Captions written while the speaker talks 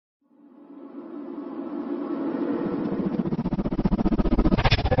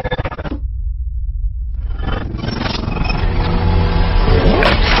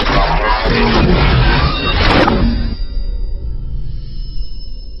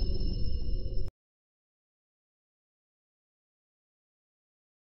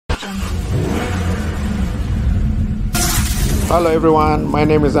Hello everyone, my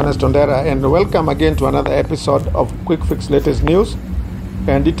name is Ernest Tondera and welcome again to another episode of Quick Fix latest news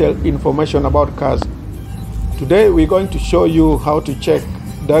and detailed information about cars. Today we're going to show you how to check,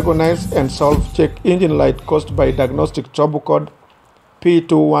 diagnose and solve check engine light caused by diagnostic trouble code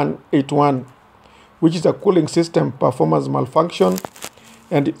P2181, which is a cooling system performance malfunction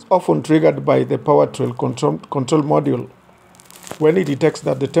and it's often triggered by the powertrain control module when it detects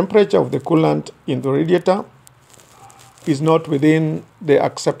that the temperature of the coolant in the radiator is not within the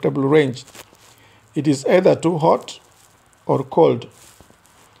acceptable range. It is either too hot or cold.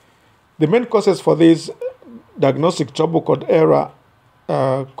 The main causes for this diagnostic trouble code error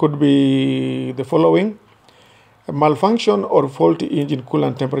could be the following: a malfunction or faulty engine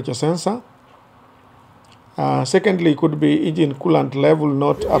coolant temperature sensor. Secondly, it could be engine coolant level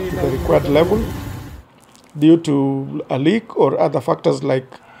not up to the required level due to a leak or other factors like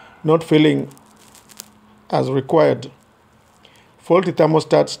not filling as required. Faulty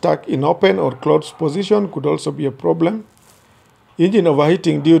thermostat stuck in open or closed position could also be a problem. Engine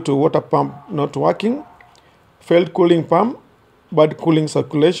overheating due to water pump not working. Failed cooling pump, bad cooling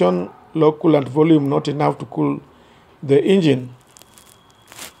circulation, low coolant volume not enough to cool the engine.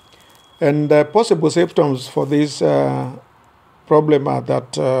 And possible symptoms for this problem are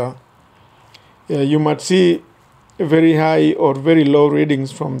that you might see very high or very low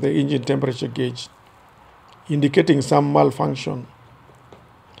readings from the engine temperature gauge, indicating some malfunction.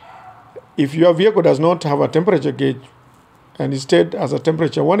 If your vehicle does not have a temperature gauge and instead has a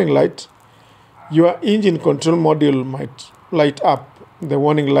temperature warning light, your engine control module might light up the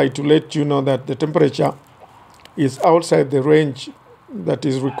warning light to let you know that the temperature is outside the range that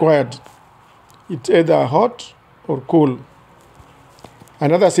is required. It's either hot or cool.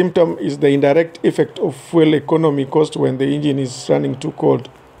 Another symptom is the indirect effect of fuel economy caused when the engine is running too cold.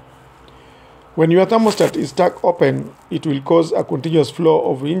 When your thermostat is stuck open, it will cause a continuous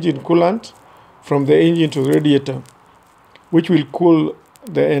flow of engine coolant from the engine to the radiator, which will cool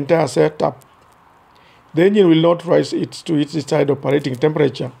the entire setup. The engine will not rise to its desired operating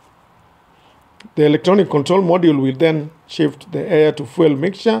temperature. The electronic control module will then shift the air to fuel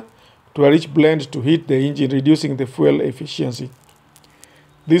mixture to a rich blend to heat the engine, reducing the fuel efficiency.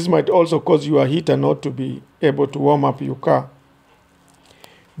 This might also cause your heater not to be able to warm up your car.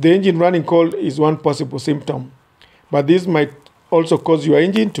 The engine running cold is one possible symptom, but this might also cause your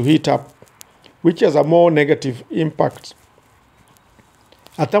engine to heat up, which has a more negative impact.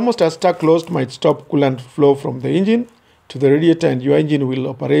 A thermostat stuck closed might stop coolant flow from the engine to the radiator, and your engine will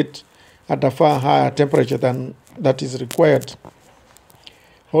operate at a far higher temperature than that is required.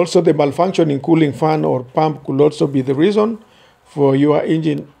 Also, the malfunction in cooling fan or pump could also be the reason for your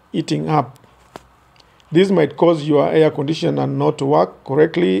engine heating up. This might cause your air conditioner not to work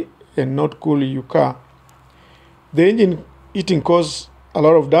correctly and not cool your car. The engine heating causes a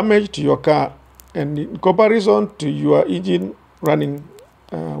lot of damage to your car and in comparison to your engine running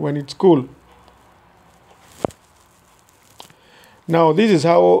when it's cool. Now, this is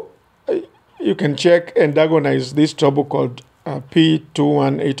how you can check and diagnose this trouble called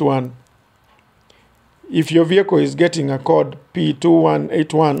P2181. If your vehicle is getting a code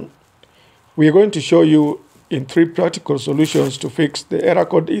P2181, we are going to show you in 3 practical solutions to fix the error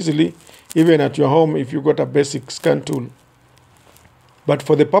code easily, even at your home if you got a basic scan tool. But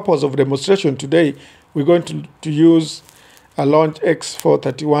for the purpose of demonstration today, we're going to use a Launch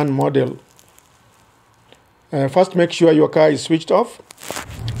X431 model. First, make sure your car is switched off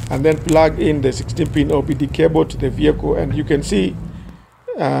and then plug in the 16-pin OBD cable to the vehicle, and you can see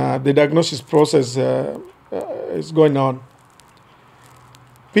the diagnosis process is going on.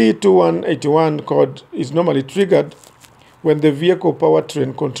 P2181 code is normally triggered when the vehicle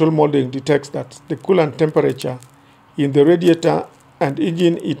powertrain control module detects that the coolant temperature in the radiator and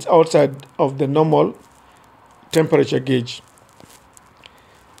engine is outside of the normal temperature gauge.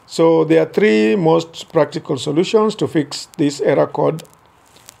 So there are 3 most practical solutions to fix this error code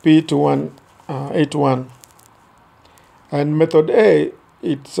P2181. And method A,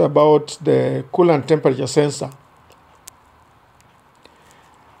 it's about the coolant temperature sensor.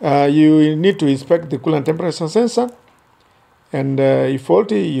 You need to inspect the coolant temperature sensor, and if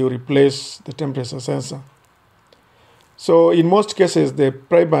faulty, you replace the temperature sensor. So in most cases, the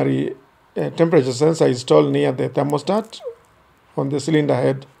primary temperature sensor is installed near the thermostat on the cylinder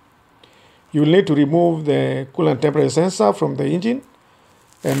head. You will need to remove the coolant temperature sensor from the engine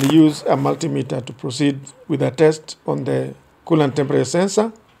and use a multimeter to proceed with a test on the coolant temperature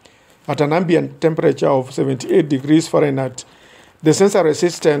sensor at an ambient temperature of 78 degrees Fahrenheit. The sensor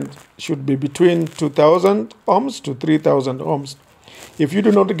resistance should be between 2000 ohms to 3000 ohms. If you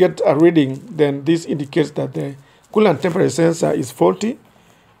do not get a reading, then this indicates that the coolant temperature sensor is faulty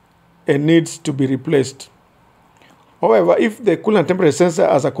and needs to be replaced. However, if the coolant temperature sensor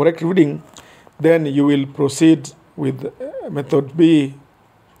has a correct reading, then you will proceed with method B.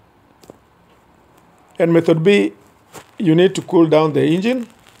 And method B, you need to cool down the engine,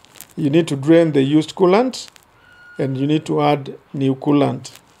 you need to drain the used coolant, and you need to add new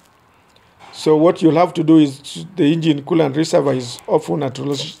coolant. So what you'll have to do is the engine coolant reservoir is often a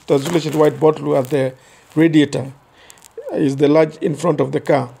translucent white bottle at the radiator, is the large in front of the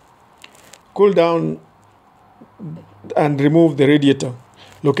car. Cool down and remove the radiator.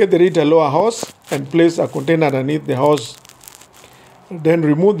 Locate the radiator lower hose and place a container underneath the hose. Then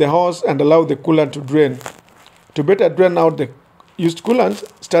remove the hose and allow the coolant to drain. To better drain out the used coolant,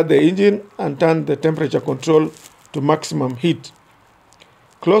 start the engine and turn the temperature control to maximum heat.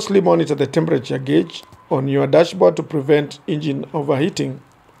 Closely monitor the temperature gauge on your dashboard to prevent engine overheating.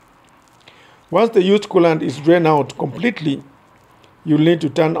 Once the used coolant is drained out completely, you'll need to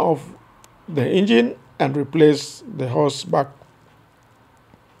turn off the engine and replace the hose back.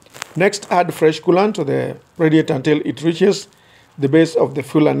 Next, add fresh coolant to the radiator until it reaches the base of the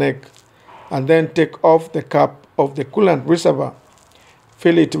fuel neck, and then take off the cap of the coolant reservoir.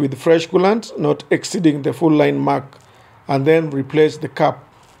 Fill it with fresh coolant, not exceeding the full line mark, and then replace the cap.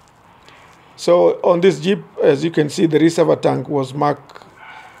 So on this Jeep, as you can see, the reservoir tank was marked.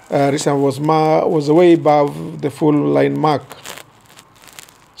 Was way above the full line mark.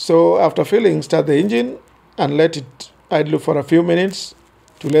 So after filling, start the engine and let it idle for a few minutes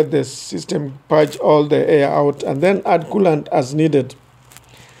to let the system purge all the air out, and then add coolant as needed.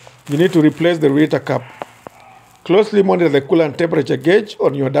 You need to replace the radiator cap. Closely monitor the coolant temperature gauge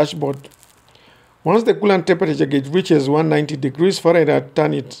on your dashboard. Once the coolant temperature gauge reaches 190 degrees Fahrenheit,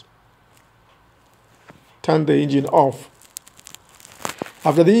 turn the engine off.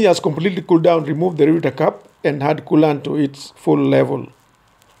 After the engine has completely cooled down, remove the radiator cap and add coolant to its full level.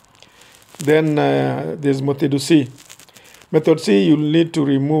 Then there's method C. Method C, you'll need to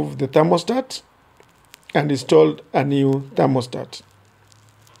remove the thermostat and install a new thermostat.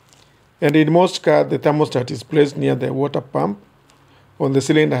 And in most cars, the thermostat is placed near the water pump on the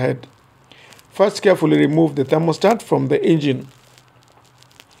cylinder head. First, carefully remove the thermostat from the engine.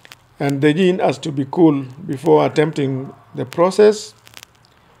 And the engine has to be cool before attempting the process,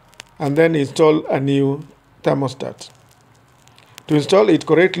 and then install a new thermostat. To install it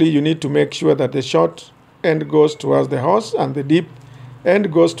correctly, you need to make sure that the short end goes towards the hose and the deep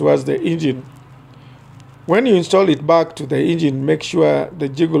end goes towards the engine. When you install it back to the engine, make sure the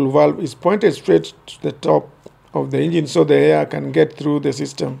jiggle valve is pointed straight to the top of the engine so the air can get through the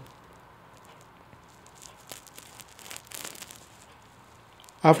system.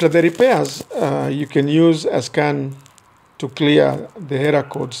 After the repairs, you can use a scan to clear the error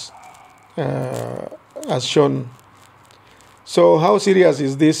codes as shown. So how serious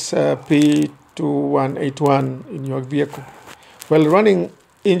is this P2181 in your vehicle? Well, running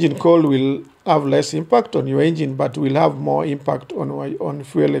engine cold will have less impact on your engine, but will have more impact on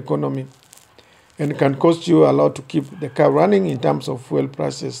fuel economy, and can cost you a lot to keep the car running in terms of fuel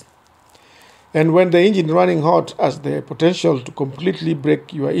prices. And when the engine running hot has the potential to completely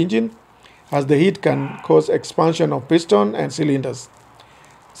break your engine, as the heat can cause expansion of piston and cylinders.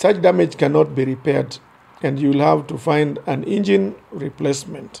 Such damage cannot be repaired, and you'll have to find an engine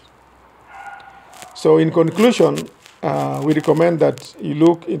replacement. So in conclusion, we recommend that you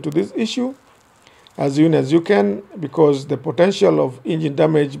look into this issue as soon as you can, because the potential of engine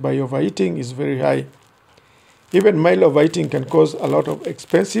damage by overheating is very high. Even mild overheating can cause a lot of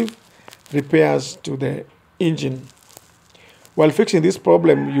expensive repairs to the engine. While fixing this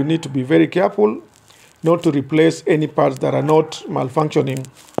problem, you need to be very careful not to replace any parts that are not malfunctioning,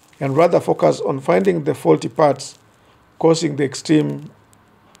 and rather focus on finding the faulty parts causing the extreme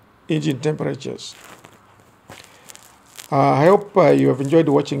engine temperatures. I hope you have enjoyed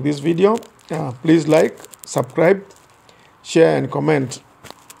watching this video. Please like, subscribe, share and comment.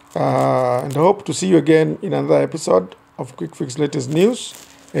 And I hope to see you again in another episode of Quick Fix latest news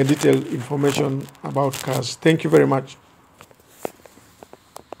and detailed information about cars. Thank you very much.